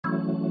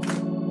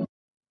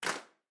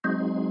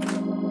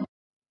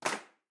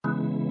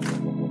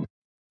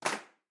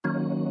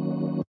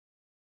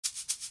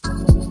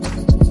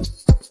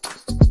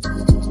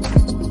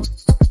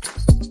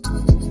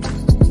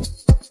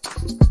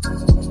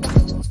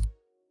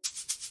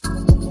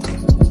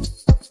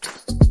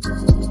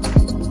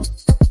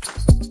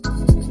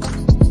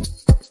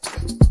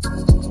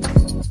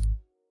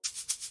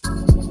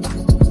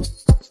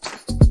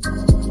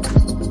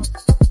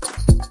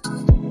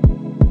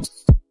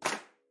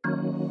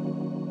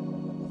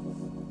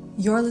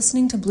You're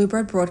listening to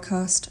Bluebird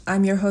Broadcast.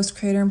 I'm your host,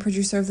 creator, and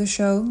producer of the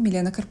show,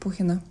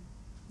 Milena.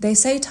 They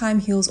say time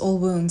heals all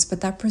wounds,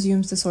 but that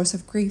presumes the source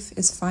of grief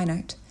is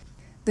finite.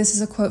 This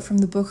is a quote from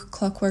the book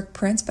Clockwork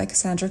Prince by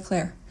Cassandra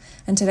Clare,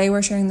 and today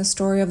we're sharing the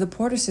story of the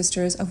Porter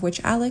sisters, of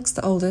which Alex,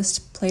 the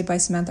oldest, played by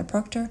Samantha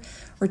Proctor,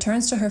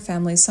 returns to her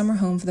family's summer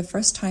home for the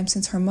first time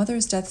since her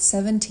mother's death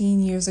 17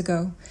 years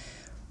ago.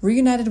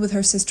 Reunited with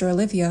her sister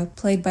Olivia,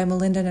 played by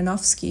Melinda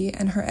Nanovsky,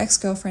 and her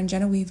ex-girlfriend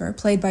Jenna Weaver,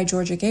 played by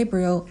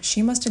Gabriele,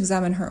 she must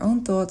examine her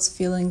own thoughts,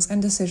 feelings, and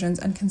decisions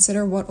and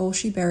consider what all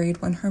she buried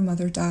when her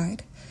mother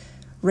died.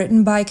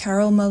 Written by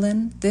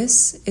Mullen,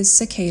 this is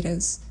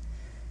Cicadas.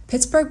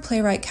 Pittsburgh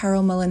playwright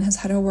Mullen has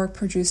had her work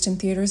produced in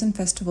theaters and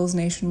festivals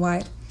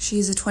nationwide. She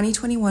is a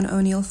 2021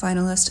 O'Neill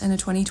finalist and a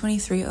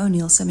 2023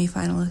 O'Neill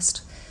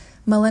semifinalist.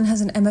 Mullen has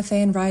an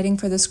MFA in writing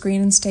for the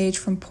screen and stage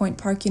from Point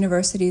Park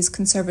University's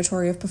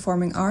Conservatory of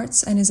Performing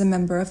Arts and is a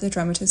member of the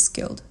Dramatists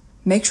Guild.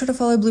 Make sure to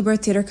follow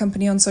Bluebird Theatre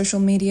Company on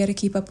social media to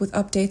keep up with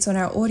updates on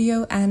our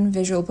audio and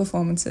visual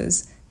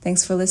performances.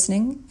 Thanks for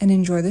listening and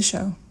enjoy the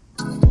show.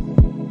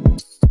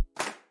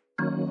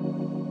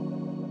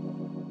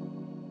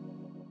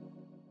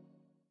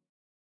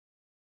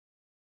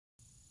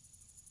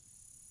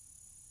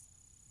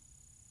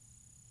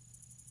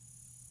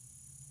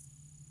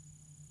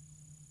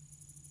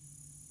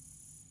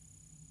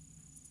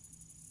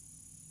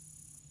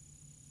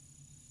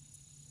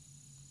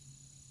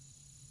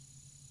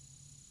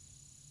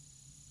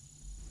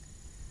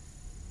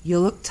 You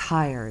look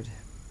tired.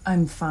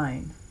 I'm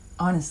fine,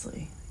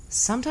 honestly.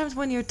 Sometimes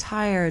when you're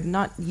tired,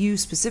 not you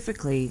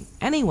specifically,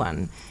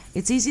 anyone,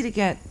 it's easy to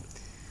get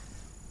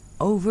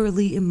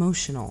overly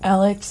emotional.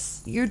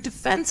 Alex. Your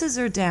defenses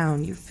are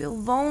down. You feel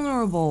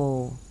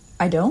vulnerable.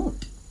 I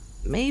don't.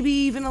 Maybe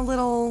even a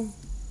little...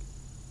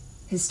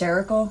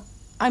 hysterical?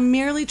 I'm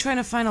merely trying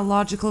to find a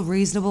logical,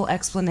 reasonable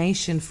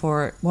explanation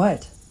for...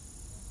 What?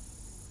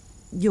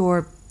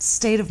 Your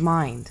state of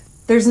mind.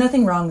 There's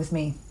nothing wrong with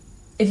me.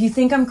 If you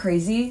think I'm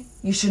crazy,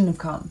 you shouldn't have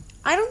come.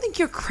 I don't think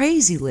you're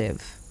crazy,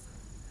 Liv.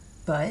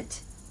 But?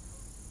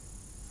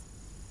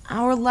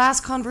 Our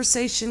last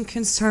conversation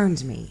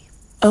concerned me.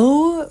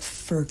 Oh,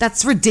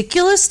 That's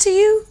ridiculous to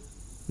you?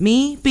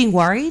 Me being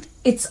worried?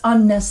 It's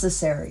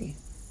unnecessary.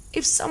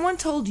 If someone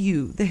told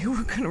you they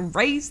were going to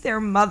raise their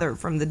mother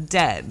from the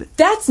dead...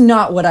 That's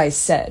not what I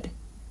said.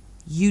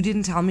 You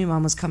didn't tell me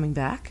Mom was coming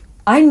back?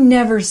 I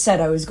never said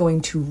I was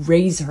going to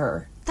raise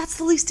her. That's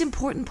the least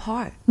important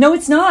part. No,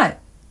 it's not.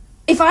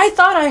 If I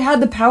thought I had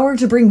the power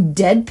to bring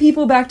dead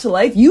people back to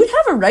life, you'd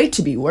have a right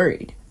to be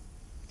worried.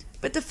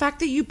 But the fact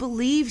that you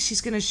believe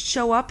she's going to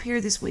show up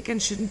here this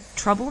weekend shouldn't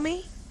trouble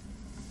me?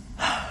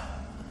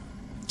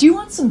 Do you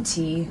want some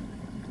tea?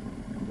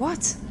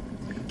 What?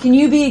 Can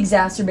you be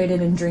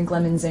exacerbated and drink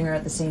lemon zinger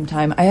at the same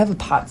time? I have a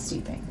pot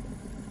steeping.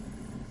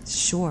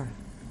 Sure.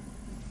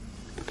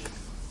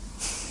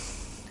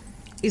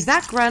 Is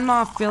that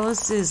Grandma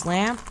Phyllis's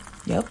lamp?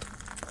 Yep.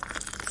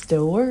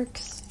 Still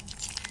works.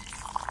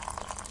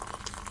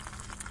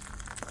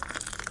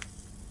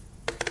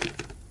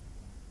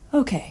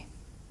 Okay.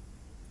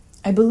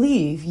 I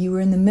believe you were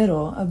in the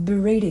middle of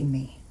berating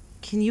me.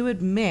 Can you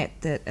admit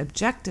that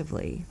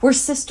objectively... We're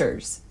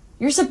sisters.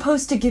 You're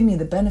supposed to give me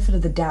the benefit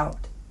of the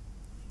doubt.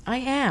 I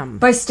am.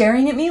 By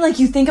staring at me like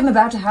you think I'm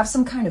about to have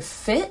some kind of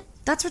fit?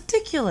 That's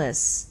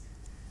ridiculous.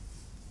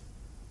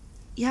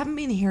 You haven't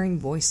been hearing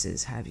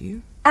voices, have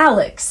you?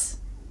 Alex!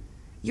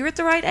 You're at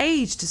the right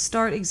age to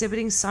start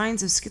exhibiting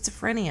signs of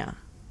schizophrenia.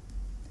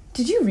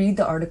 Did you read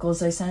the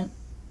articles I sent?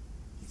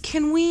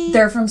 Can we...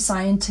 They're from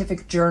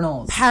scientific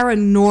journals.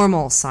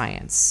 Paranormal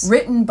science.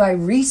 Written by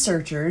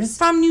researchers.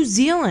 From New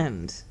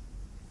Zealand.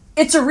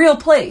 It's a real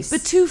place.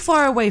 But too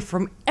far away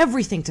from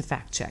everything to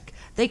fact check.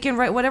 They can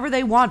write whatever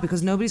they want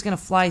because nobody's going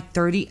to fly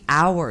 30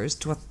 hours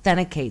to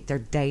authenticate their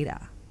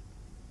data.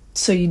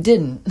 So you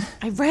didn't?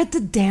 I read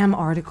the damn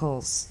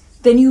articles.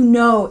 Then you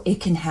know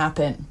it can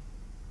happen.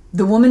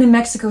 The woman in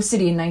Mexico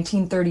City in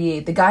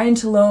 1938. The guy in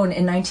Toulon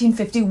in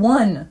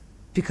 1951.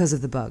 Because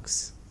of the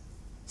bugs.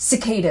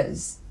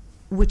 Cicadas.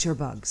 Which are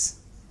bugs?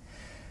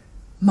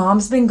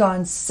 Mom's been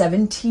gone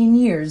 17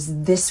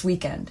 years this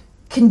weekend.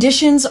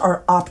 Conditions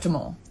are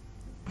optimal.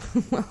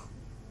 Well,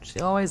 she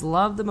always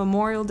loved the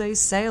Memorial Day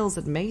sales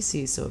at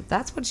Macy's, so if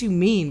that's what you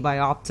mean by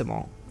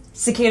optimal.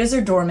 Cicadas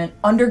are dormant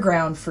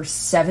underground for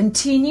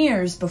 17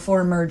 years before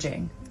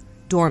emerging.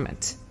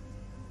 Dormant.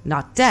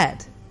 Not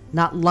dead.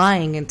 Not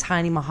lying in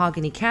tiny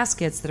mahogany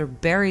caskets that are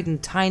buried in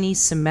tiny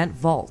cement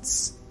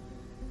vaults.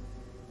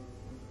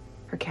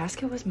 Her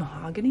casket was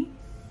mahogany?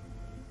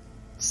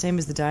 Same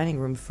as the dining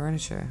room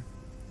furniture.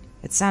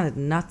 It sounded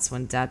nuts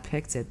when Dad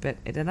picked it, but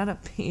it ended up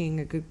being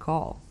a good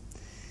call.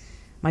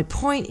 My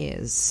point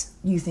is...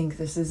 You think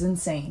this is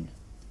insane.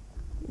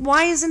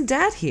 Why isn't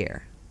Dad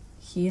here?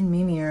 He and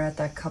Mimi are at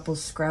that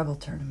couple's Scrabble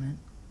tournament.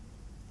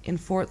 In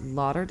Fort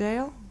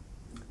Lauderdale?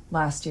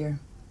 Last year.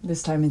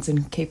 This time it's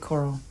in Cape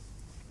Coral.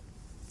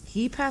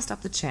 He passed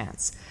up the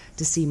chance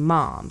to see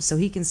Mom so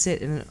he can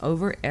sit in an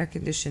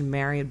over-air-conditioned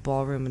Marriott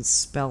ballroom and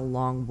spell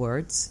long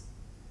words.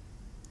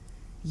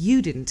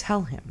 You didn't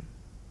tell him.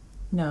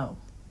 No.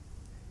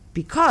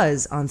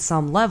 Because, on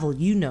some level,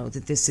 you know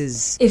that this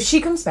is... If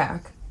she comes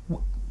back,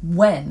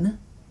 when,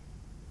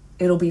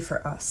 it'll be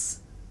for us.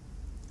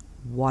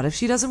 What if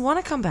she doesn't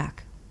want to come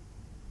back?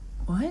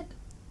 What?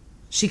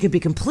 She could be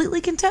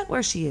completely content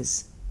where she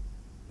is.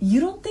 You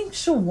don't think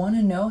she'll want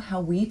to know how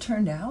we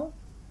turned out?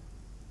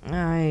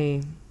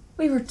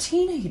 We were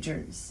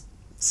teenagers.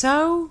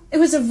 So? It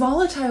was a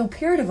volatile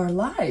period of our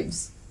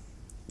lives.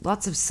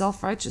 Lots of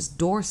self-righteous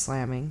door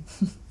slamming.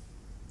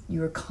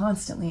 You were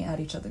constantly at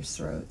each other's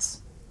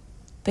throats.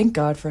 Thank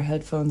God for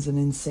headphones and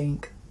in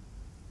sync.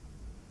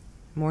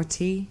 More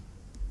tea?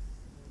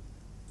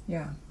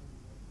 Yeah.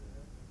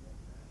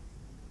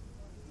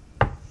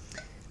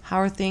 How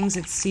are things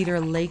at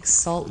Cedar Lake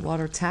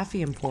Saltwater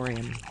Taffy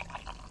Emporium?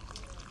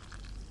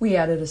 We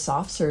added a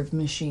soft serve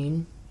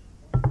machine.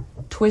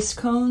 Twist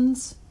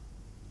cones.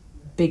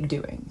 Big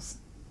doings.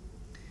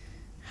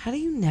 How do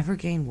you never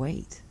gain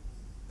weight?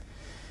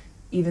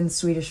 Even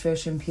Swedish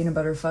fish and peanut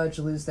butter fudge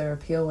lose their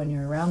appeal when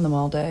you're around them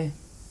all day.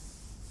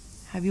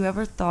 Have you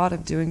ever thought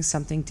of doing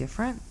something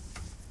different?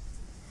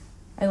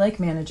 I like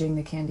managing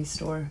the candy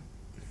store.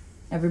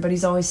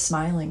 Everybody's always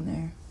smiling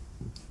there.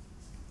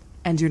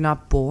 And you're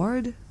not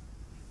bored?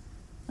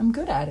 I'm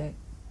good at it.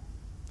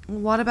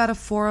 What about a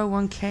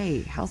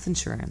 401k, health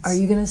insurance? Are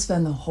you going to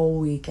spend the whole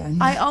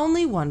weekend? I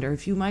only wonder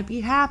if you might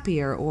be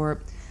happier or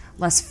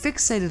less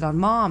fixated on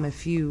Mom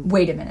if you...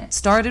 Wait a minute.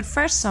 Started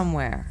fresh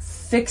somewhere.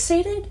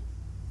 Fixated?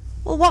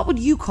 Well, what would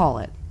you call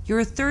it? You're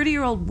a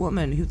 30-year-old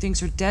woman who thinks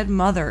her dead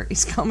mother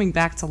is coming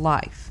back to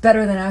life.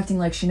 Better than acting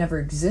like she never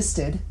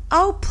existed.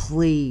 Oh,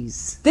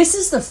 please. This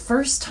is the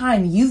first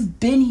time you've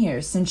been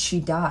here since she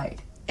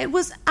died. It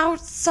was our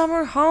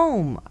summer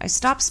home. I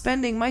stopped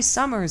spending my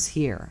summers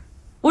here.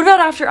 What about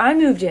after I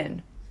moved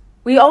in?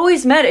 We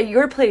always met at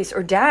your place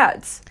or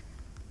Dad's.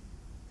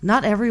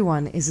 Not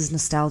everyone is as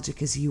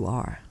nostalgic as you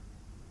are.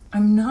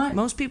 I'm not...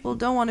 Most people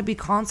don't want to be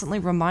constantly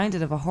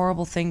reminded of a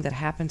horrible thing that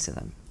happened to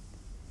them.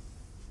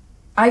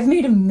 I've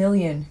made a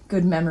million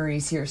good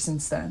memories here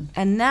since then.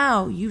 And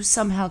now you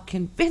somehow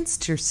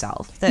convinced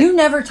yourself that... You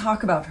never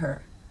talk about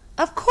her.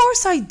 Of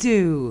course I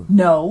do.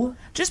 No.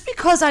 Just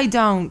because I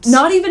don't...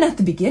 Not even at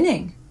the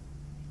beginning.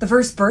 The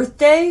first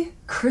birthday,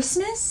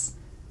 Christmas,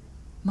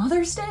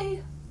 Mother's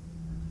Day.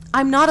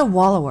 I'm not a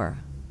wallower.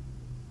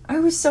 I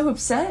was so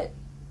upset.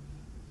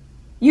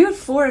 You had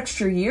 4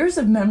 extra years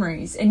of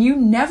memories, and you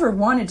never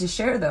wanted to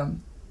share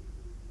them.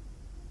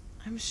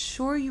 I'm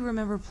sure you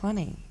remember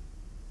plenty.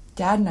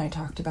 Dad and I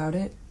talked about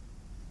it.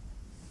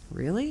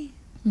 Really?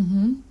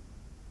 Mm-hmm.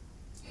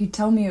 He'd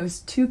tell me it was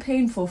too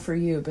painful for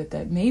you, but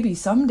that maybe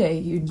someday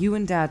you'd... You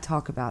and Dad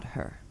talk about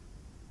her.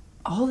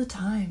 All the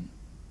time.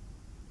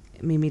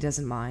 Mimi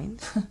doesn't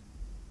mind?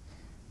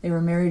 They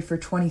were married for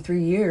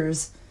 23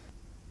 years.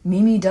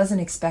 Mimi doesn't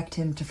expect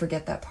him to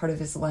forget that part of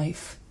his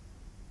life.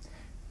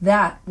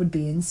 That would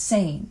be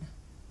insane.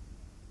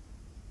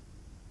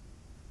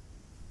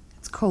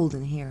 It's cold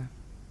in here.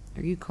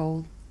 Are you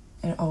cold?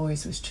 It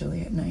always was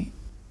chilly at night.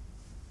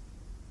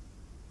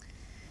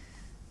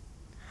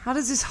 How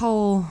does this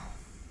whole...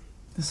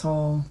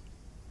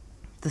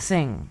 The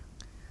thing.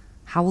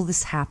 How will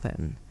this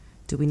happen?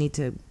 Do we need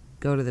to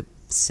go to the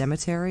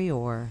cemetery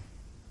or...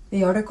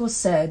 The article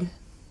said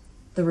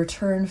the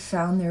return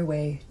found their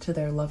way to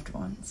their loved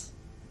ones.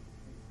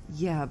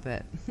 Yeah,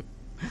 but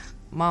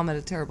Mom had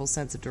a terrible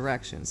sense of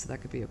direction, so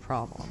that could be a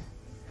problem.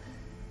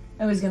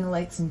 I was gonna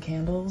light some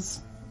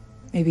candles.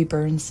 Maybe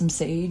burn some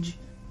sage.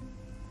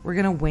 We're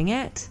gonna wing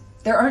it?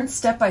 There aren't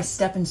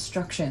step-by-step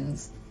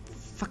instructions.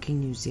 Fucking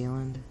New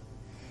Zealand.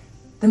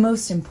 The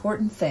most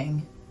important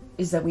thing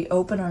is that we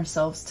open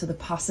ourselves to the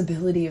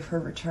possibility of her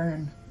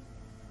return.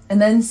 And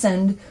then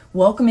send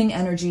welcoming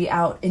energy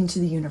out into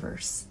the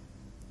universe.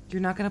 You're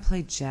not gonna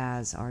play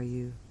jazz, are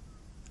you?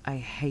 I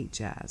hate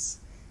jazz.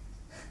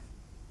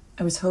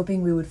 I was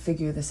hoping we would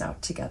figure this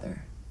out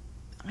together.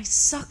 I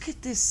suck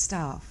at this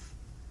stuff.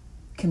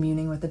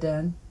 Communing with the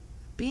dead.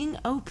 Being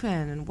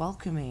open and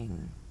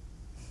welcoming.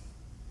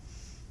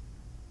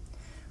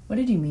 What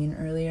did you mean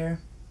earlier?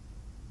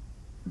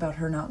 About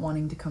her not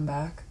wanting to come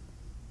back?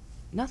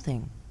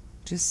 Nothing.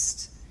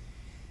 Just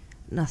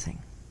nothing.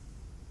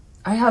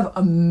 I have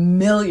a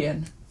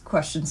million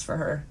questions for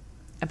her.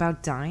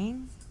 About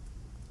dying?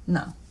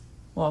 No.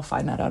 Well, I'll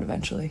find that out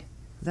eventually.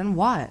 Then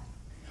what?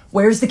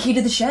 Where's the key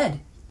to the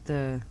shed?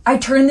 I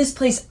turned this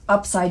place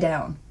upside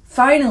down.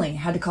 Finally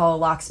had to call a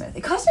locksmith.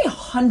 It cost me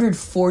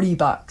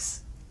 $140.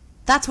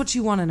 That's what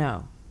you want to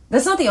know.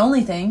 That's not the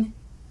only thing.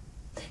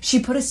 She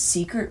put a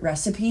secret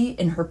recipe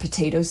in her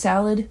potato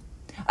salad.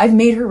 I've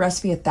made her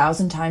recipe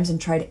 1,000 times and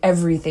tried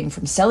everything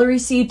from celery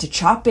seed to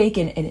chopped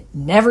bacon, and it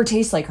never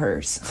tastes like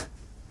hers.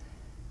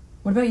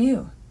 What about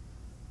you?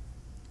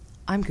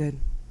 I'm good.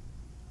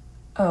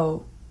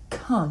 Oh,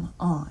 come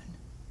on.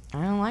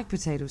 I don't like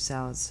potato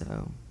salad,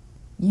 so...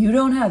 You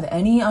don't have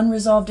any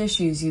unresolved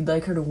issues you'd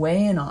like her to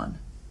weigh in on?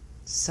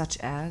 Such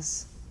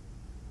as?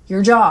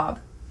 Your job.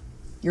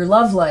 Your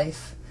love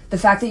life. The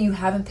fact that you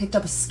haven't picked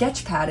up a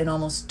sketch pad in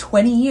almost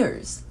 20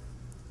 years.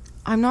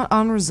 I'm not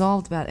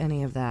unresolved about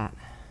any of that.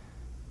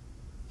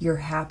 You're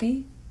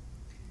happy?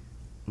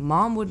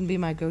 Mom wouldn't be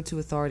my go-to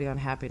authority on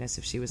happiness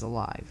if she was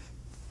alive.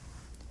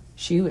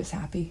 She was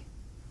happy.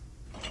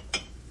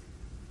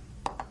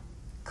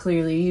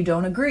 Clearly you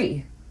don't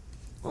agree.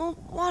 Well,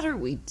 what are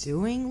we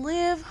doing,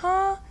 Liv,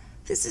 huh?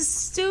 This is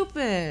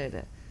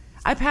stupid.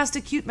 I passed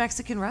a cute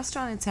Mexican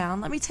restaurant in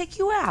town. Let me take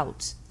you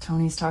out.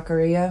 Tony's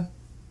Taqueria.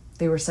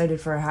 They were cited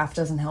for a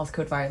half-dozen health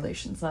code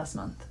violations last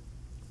month.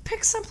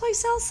 Pick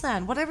someplace else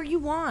then. Whatever you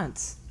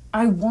want.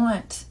 I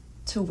want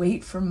to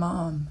wait for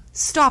Mom.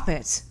 Stop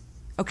it.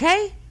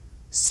 Okay?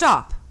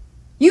 Stop.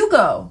 You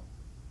go.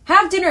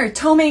 Have dinner at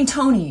Tomaine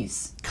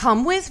Tony's.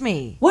 Come with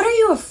me. What are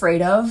you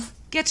afraid of?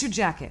 Get your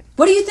jacket.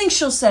 What do you think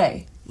she'll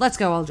say? Let's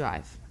go, I'll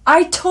drive.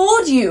 I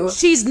told you.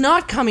 She's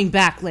not coming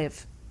back,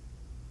 Liv.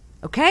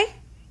 Okay?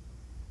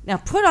 Now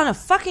put on a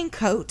fucking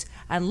coat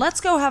and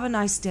let's go have a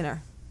nice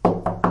dinner.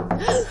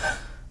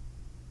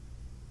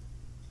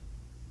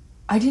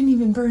 I didn't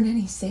even burn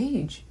any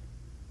sage.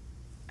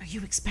 Are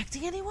you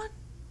expecting anyone?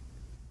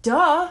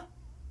 Duh.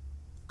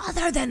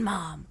 Other than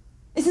Mom.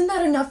 Isn't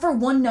that enough for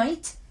one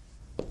night?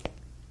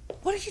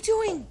 What are you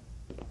doing?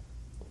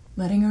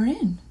 Letting her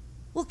in.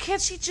 Well,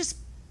 can't she just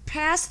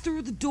pass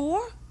through the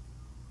door?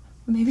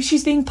 Maybe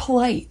she's being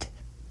polite.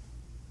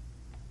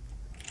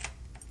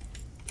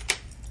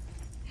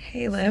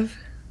 Hey, Liv.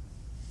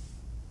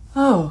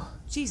 Oh.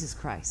 Jesus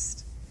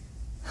Christ.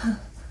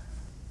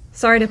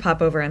 Sorry to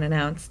pop over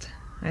unannounced.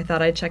 I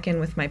thought I'd check in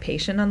with my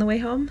patient on the way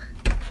home.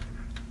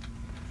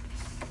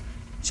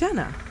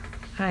 Jenna.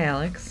 Hi,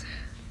 Alex.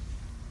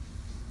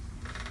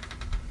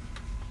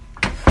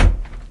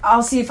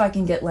 I'll see if I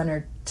can get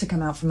Leonard to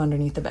come out from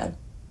underneath the bed.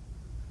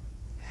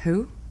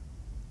 Who?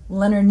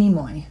 Leonard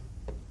Nimoy.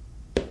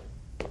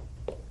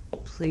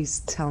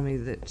 Please tell me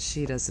that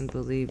she doesn't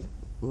believe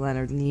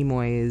Leonard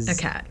Nimoy is... A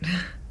cat.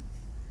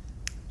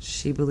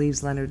 She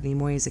believes Leonard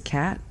Nimoy is a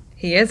cat?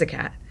 He is a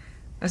cat.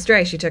 A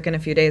stray she took in a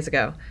few days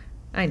ago.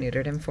 I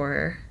neutered him for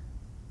her.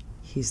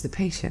 He's the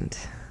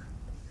patient.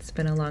 It's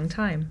been a long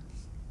time.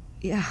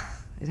 Yeah,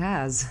 it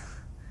has.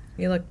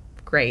 You look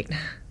great.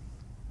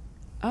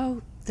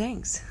 Oh,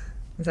 thanks.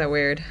 Is that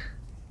weird?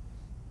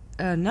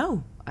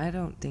 No, I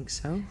don't think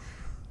so.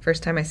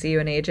 First time I see you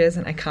in ages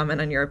and I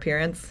comment on your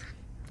appearance.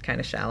 Kind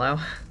of shallow.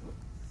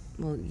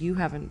 Well, you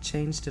haven't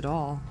changed at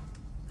all.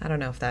 I don't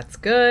know if that's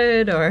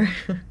good or...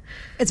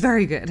 It's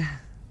very good.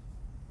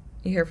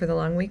 You here for the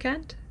long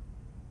weekend?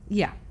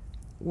 Yeah.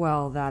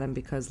 Well, that and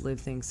because Liv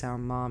thinks our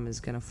mom is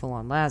gonna full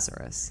on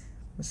Lazarus.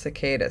 The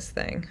Cicadas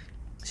thing.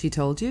 She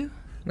told you?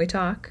 We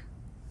talk.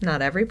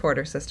 Not every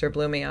Porter sister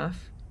blew me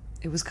off.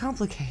 It was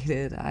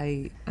complicated.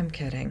 I'm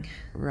kidding.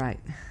 Right.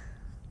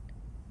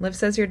 Liv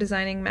says you're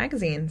designing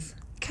magazines.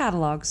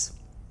 Catalogs.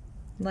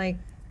 Like...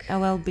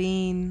 LL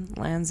Bean,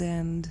 Land's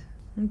End.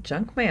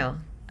 Junk mail.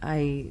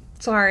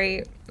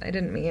 Sorry, I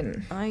didn't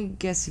mean... I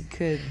guess you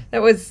could.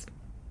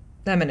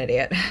 I'm an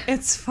idiot.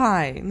 It's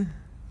fine.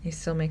 You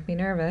still make me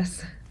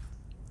nervous.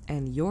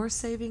 And you're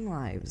saving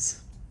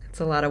lives. It's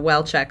a lot of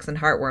well checks and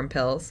heartworm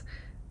pills,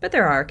 but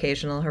there are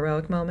occasional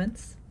heroic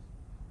moments.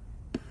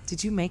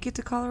 Did you make it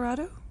to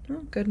Colorado?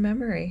 Oh, good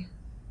memory.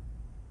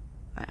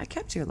 I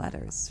kept your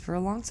letters for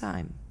a long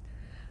time.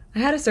 I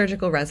had a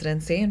surgical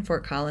residency in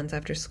Fort Collins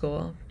after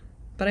school,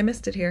 but I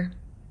missed it here.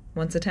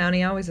 Once a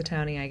townie, always a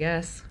townie, I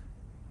guess.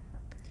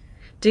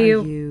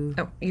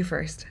 Oh, you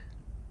first.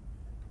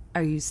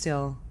 Are you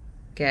still...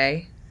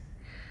 Gay?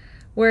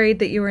 Worried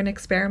that you were an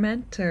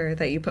experiment, or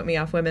that you put me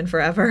off women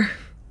forever?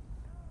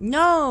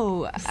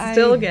 No,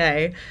 Still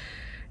gay.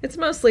 It's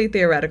mostly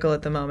theoretical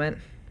at the moment.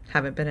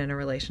 Haven't been in a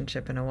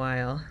relationship in a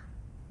while.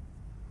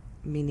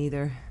 Me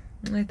neither.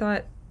 I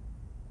thought...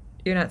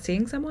 You're not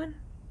seeing someone?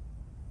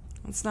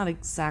 It's not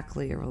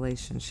exactly a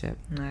relationship.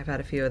 I've had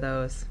a few of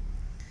those.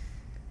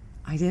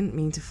 I didn't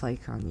mean to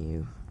flake on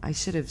you. I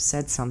should have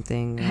said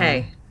something.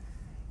 Hey,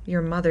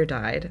 your mother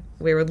died.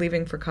 We were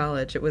leaving for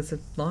college. It was a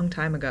long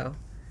time ago.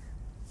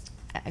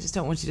 I just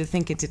don't want you to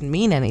think it didn't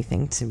mean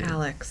anything to me.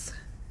 Alex.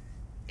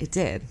 It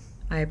did.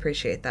 I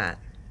appreciate that.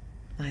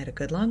 I had a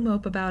good long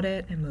mope about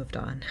it and moved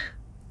on.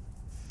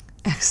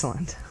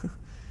 Excellent.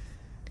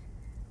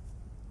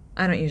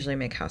 I don't usually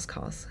make house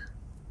calls.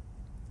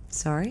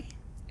 Sorry?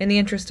 In the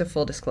interest of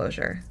full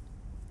disclosure,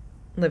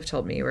 Liv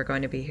told me you were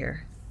going to be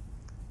here.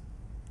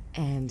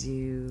 And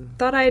you...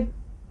 Thought I'd...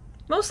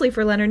 Mostly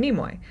for Leonard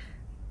Nimoy,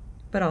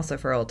 but also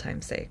for old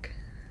time's sake.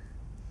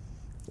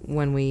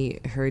 When we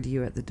heard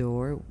you at the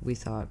door, we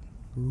thought,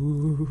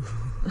 ooh.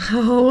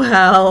 Oh,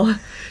 well.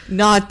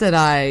 Not that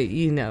I,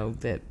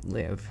 bit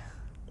Liv.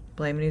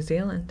 Blame New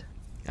Zealand.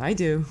 I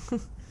do.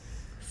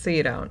 So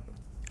you don't.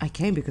 I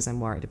came because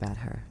I'm worried about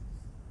her.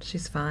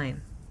 She's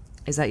fine.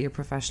 Is that your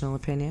professional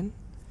opinion?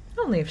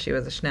 Only if she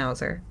was a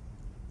schnauzer.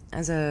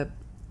 As a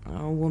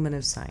woman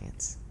of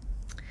science.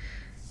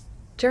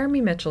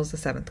 Jeremy Mitchell's a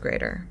 7th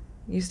grader.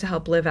 Used to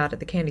help Liv out at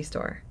the candy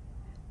store.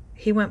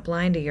 He went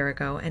blind a year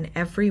ago, and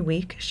every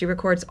week she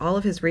records all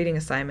of his reading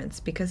assignments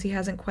because he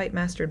hasn't quite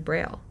mastered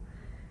Braille.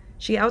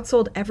 She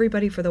outsold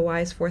everybody for the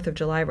Wise 4th of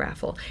July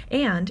raffle,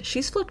 and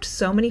she's flipped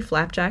so many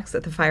flapjacks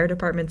at the fire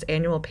department's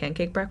annual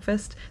pancake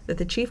breakfast that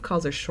the chief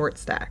calls her short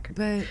stack.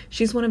 But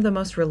She's one of the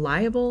most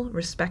reliable,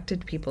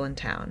 respected people in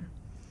town,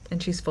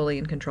 and she's fully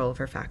in control of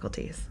her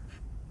faculties.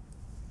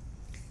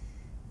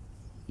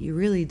 you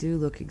really do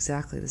look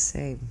exactly the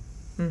same.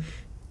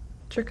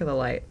 Trick of the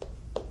light.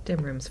 Dim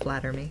rooms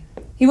flatter me.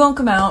 He won't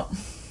come out.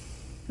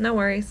 No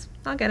worries.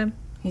 I'll get him.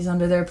 He's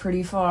under there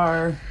pretty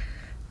far.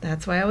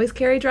 That's why I always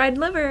carry dried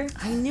liver.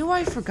 I knew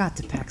I forgot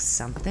to pack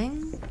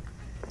something.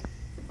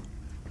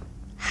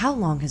 How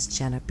long has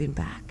Jenna been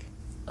back?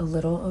 A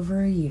little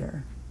over a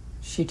year.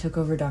 She took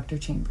over Dr.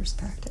 Chambers'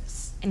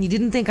 practice. And you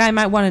didn't think I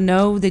might want to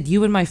know that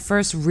you and my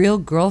first real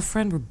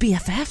girlfriend were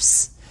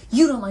BFFs?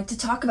 You don't like to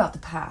talk about the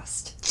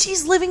past.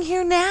 She's living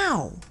here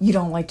now. You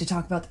don't like to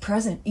talk about the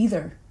present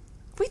either.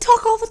 We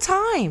talk all the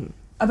time.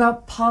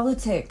 About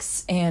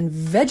politics and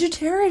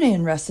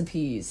vegetarian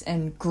recipes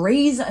and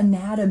Grey's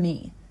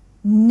Anatomy.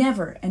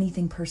 Never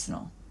anything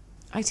personal.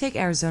 I take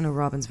Arizona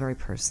Robbins very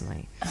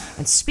personally.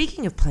 And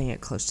speaking of playing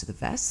it close to the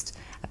vest,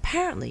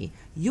 apparently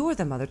you're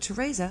the Mother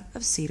Teresa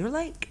of Cedar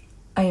Lake.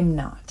 I am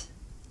not.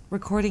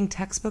 Recording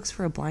textbooks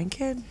for a blind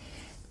kid?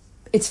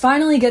 It's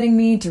finally getting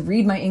me to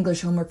read my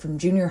English homework from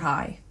junior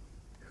high.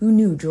 Who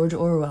knew George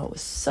Orwell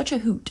was such a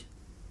hoot?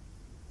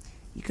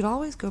 You could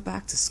always go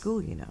back to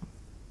school, you know.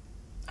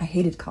 I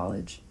hated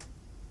college.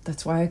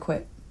 That's why I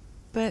quit.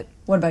 But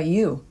What about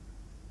you?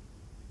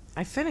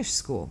 I finished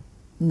school.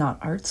 Not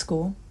art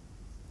school.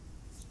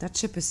 That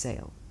ship has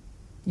sailed.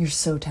 You're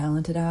so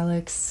talented,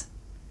 Alex.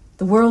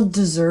 The world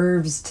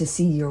deserves to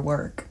see your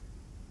work.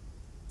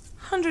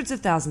 Hundreds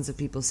of thousands of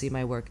people see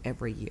my work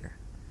every year.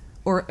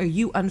 Or are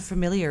you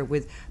unfamiliar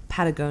with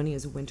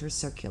Patagonia's Winter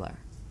Circular?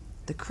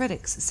 The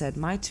critics said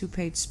my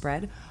 2-page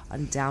spread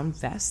on down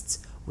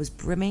vests was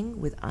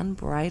brimming with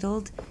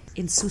unbridled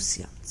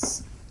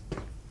insouciance.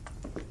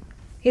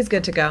 He's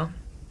good to go.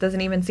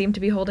 Doesn't even seem to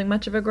be holding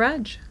much of a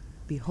grudge.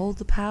 Behold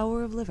the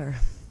power of liver.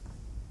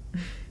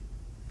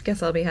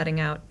 Guess I'll be heading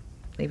out.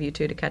 Leave you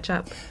two to catch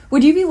up.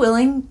 Would you be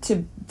willing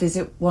to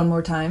visit one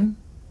more time?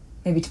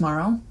 Maybe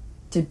tomorrow?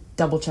 To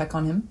double check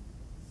on him?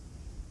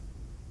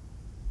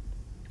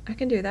 I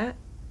can do that.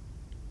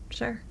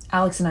 Sure.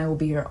 Alex and I will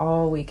be here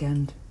all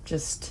weekend.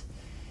 Just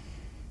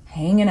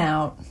hanging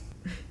out.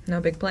 No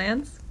big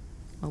plans?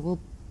 Well, we'll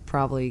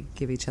probably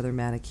give each other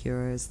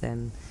manicures,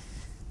 then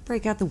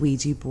break out the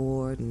Ouija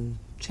board and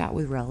chat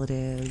with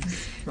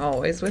relatives.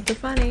 Always with the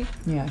funny.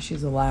 Yeah,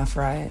 she's a laugh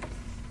riot.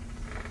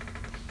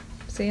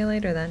 See you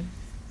later then.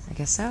 I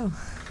guess so.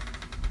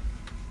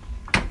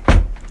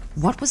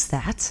 What was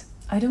that?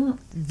 I don't...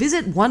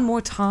 Visit one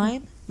more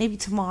time? Maybe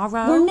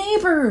tomorrow? We're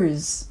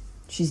neighbors!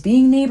 She's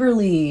being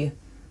neighborly.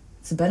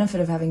 It's the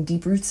benefit of having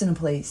deep roots in a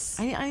place.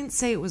 I didn't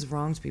say it was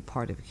wrong to be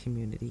part of a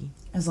community.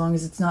 As long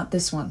as it's not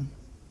this one.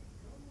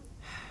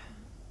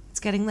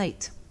 It's getting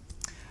late.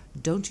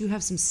 Don't you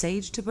have some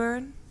sage to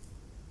burn?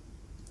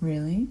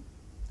 Really?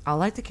 I'll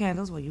light the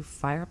candles while you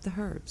fire up the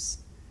herbs.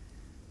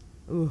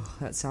 Ooh,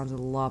 that sounded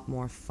a lot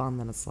more fun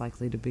than it's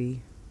likely to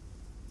be.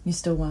 You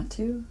still want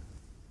to?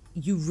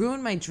 You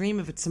ruined my dream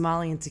of a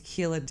tamale and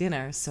tequila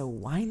dinner, so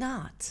why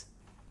not?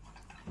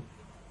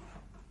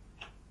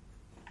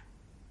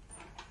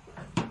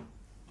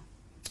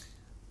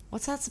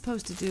 What's that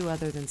supposed to do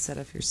other than set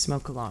off your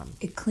smoke alarm?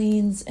 It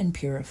cleans and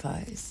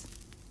purifies.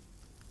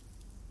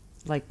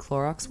 Like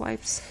Clorox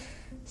wipes?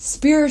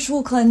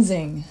 Spiritual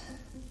cleansing.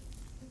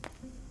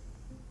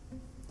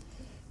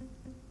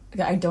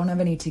 I don't have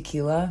any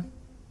tequila,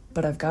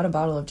 but I've got a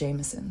bottle of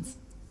Jameson's.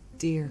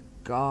 Dear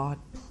God,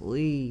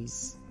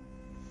 please.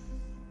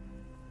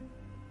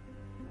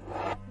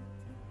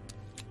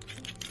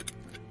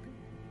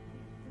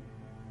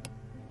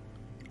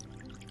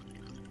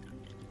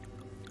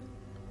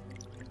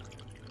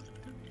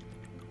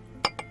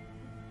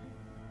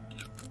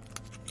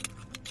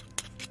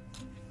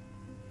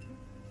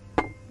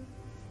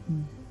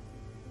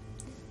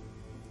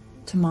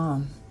 To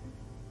Mom.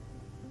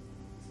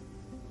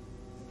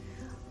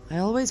 I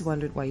always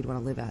wondered why you'd want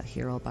to live out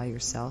here all by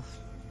yourself.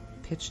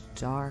 Pitch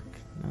dark,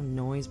 no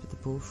noise but the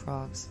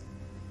bullfrogs.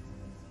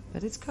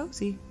 But it's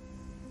cozy.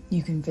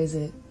 You can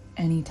visit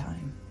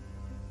anytime.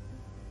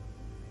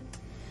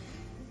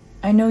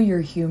 I know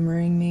you're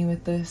humoring me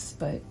with this,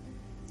 but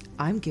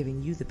I'm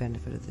giving you the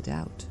benefit of the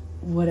doubt.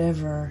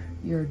 whatever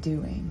you're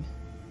doing,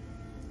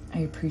 I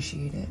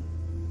appreciate it.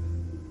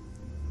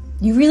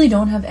 You really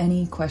don't have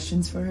any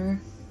questions for her?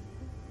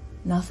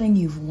 Nothing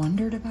you've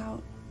wondered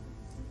about?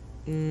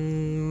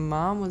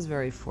 Mom was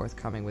very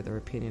forthcoming with her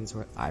opinions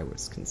where I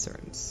was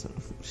concerned. So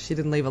she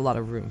didn't leave a lot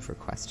of room for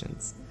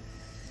questions.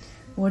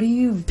 What do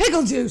you...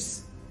 Pickle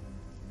juice!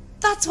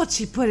 That's what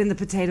she put in the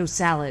potato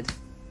salad.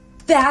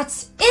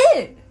 That's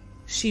it!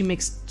 She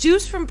mixed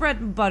juice from bread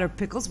and butter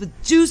pickles with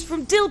juice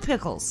from dill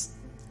pickles.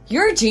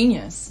 You're a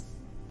genius.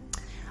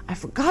 I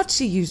forgot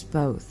she used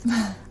both.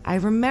 I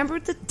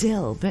remembered the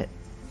dill, but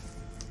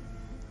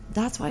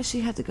that's why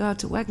she had to go out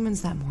to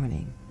Wegmans that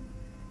morning.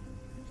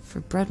 For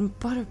bread and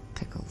butter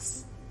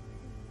pickles.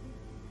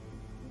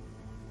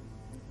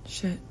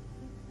 Shit.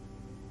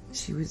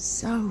 She was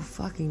so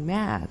fucking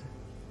mad.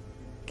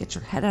 Get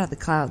your head out of the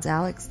clouds,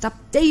 Alex. Stop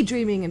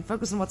daydreaming and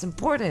focus on what's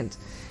important.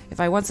 If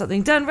I want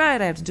something done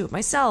right, I have to do it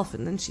myself.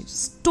 And then she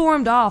just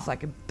stormed off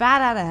like a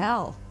bat out of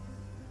hell.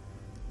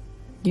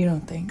 You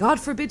don't think? God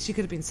forbid she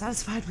could have been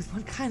satisfied with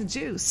one kind of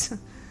juice.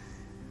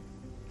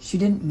 She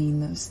didn't mean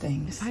those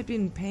things. If I'd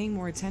been paying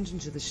more attention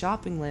to the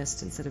shopping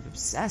list instead of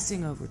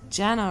obsessing over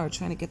Jenna or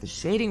trying to get the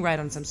shading right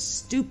on some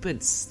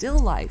stupid still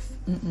life.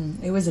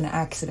 It was an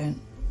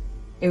accident.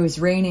 It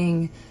was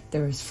raining,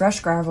 there was fresh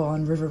gravel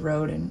on River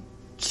Road, and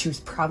she was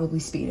probably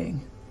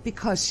speeding.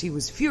 Because she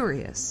was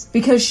furious.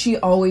 Because she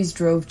always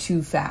drove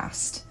too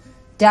fast.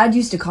 Dad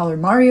used to call her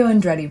Mario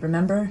Andretti,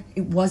 remember?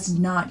 It was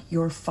not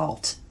your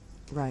fault.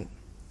 Right.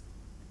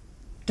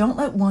 Don't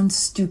let one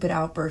stupid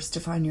outburst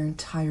define your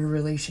entire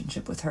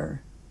relationship with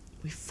her.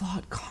 We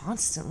fought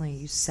constantly.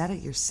 You said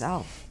it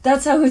yourself.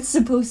 That's how it's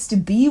supposed to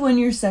be when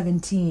you're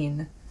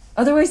 17.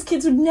 Otherwise,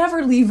 kids would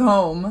never leave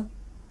home.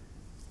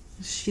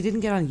 She didn't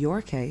get on your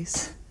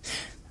case.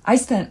 I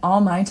spent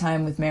all my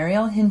time with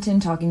Marielle Hinton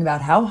talking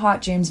about how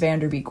hot James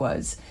Vanderbeek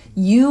was.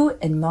 You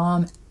and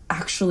Mom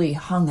actually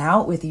hung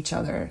out with each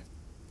other.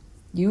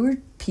 You were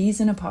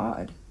peas in a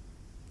pod.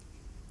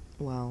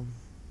 Well,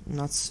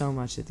 not so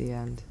much at the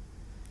end.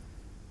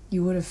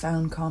 You would have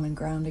found common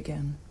ground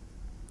again.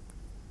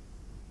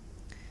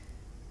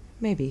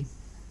 Maybe.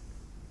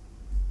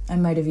 I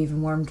might have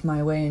even wormed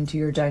my way into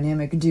your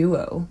dynamic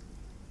duo.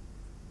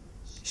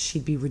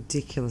 She'd be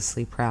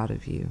ridiculously proud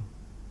of you.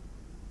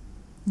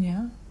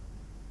 Yeah?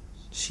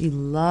 She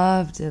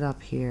loved it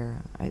up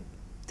here. I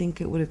think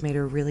it would have made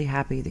her really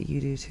happy that you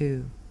do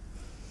too.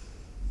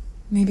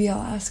 Maybe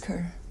I'll ask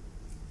her.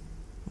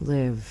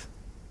 Liv.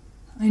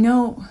 I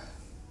know.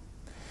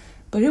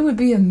 But it would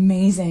be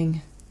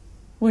amazing,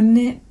 wouldn't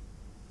it?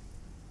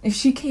 If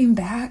she came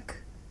back.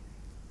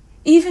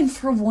 Even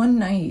for one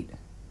night.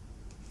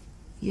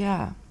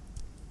 Yeah.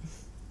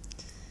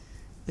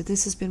 But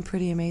this has been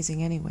pretty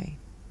amazing anyway.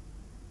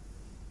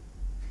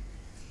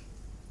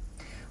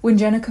 When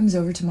Jenna comes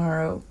over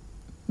tomorrow,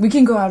 we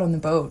can go out on the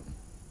boat.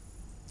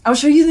 I'll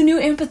show you the new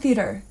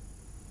amphitheater.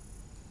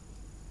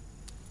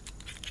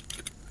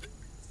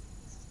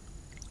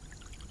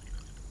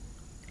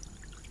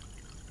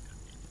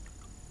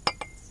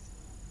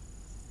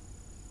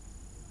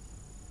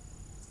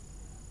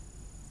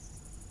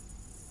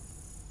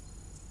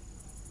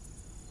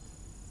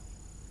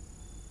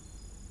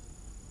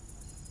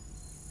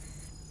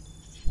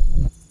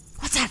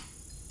 What's that?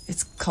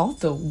 It's called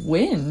the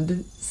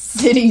wind.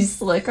 City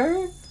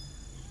Slicker?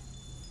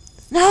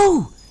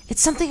 No!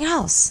 It's something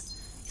else.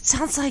 It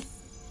sounds like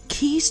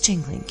keys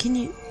jingling. Can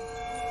you...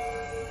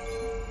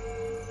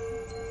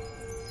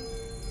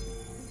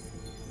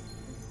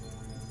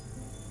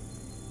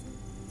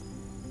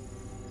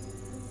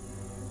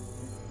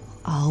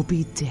 I'll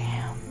be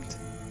damned.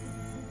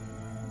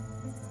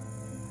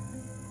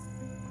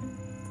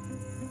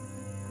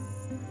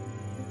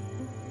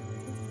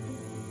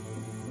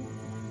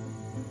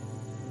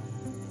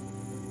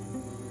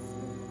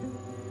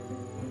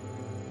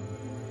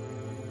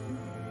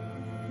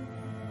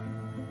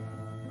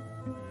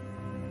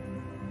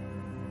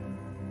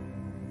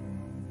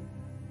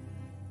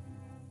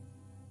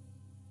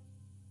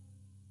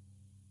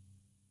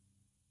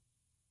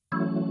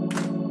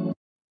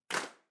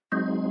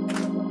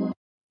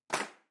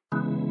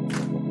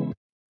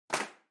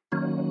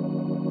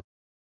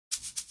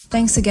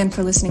 Thanks again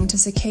for listening to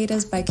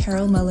Cicadas by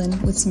Carol Mullen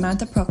with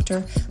Samantha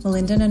Proctor,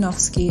 Melinda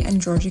Nanovsky,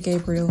 and Georgia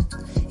Gabriele.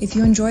 If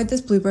you enjoyed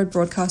this Bluebird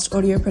broadcast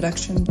audio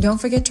production,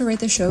 don't forget to rate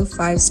the show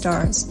 5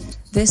 stars.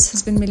 This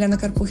has been Melinda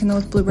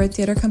with Bluebird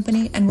Theatre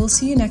Company, and we'll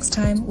see you next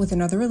time with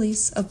another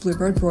release of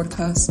Bluebird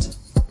Broadcast.